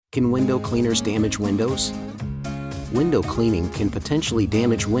Can window cleaners damage windows? Window cleaning can potentially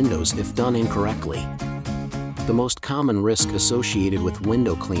damage windows if done incorrectly. The most common risk associated with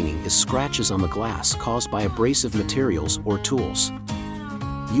window cleaning is scratches on the glass caused by abrasive materials or tools.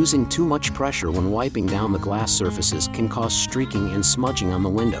 Using too much pressure when wiping down the glass surfaces can cause streaking and smudging on the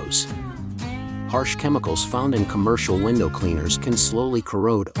windows. Harsh chemicals found in commercial window cleaners can slowly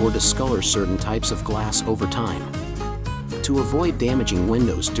corrode or discolor certain types of glass over time. To avoid damaging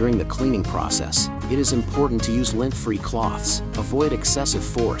windows during the cleaning process, it is important to use lint-free cloths, avoid excessive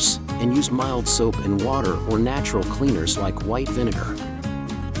force, and use mild soap and water or natural cleaners like white vinegar.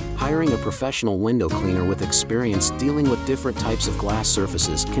 Hiring a professional window cleaner with experience dealing with different types of glass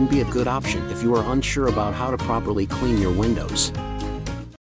surfaces can be a good option if you are unsure about how to properly clean your windows.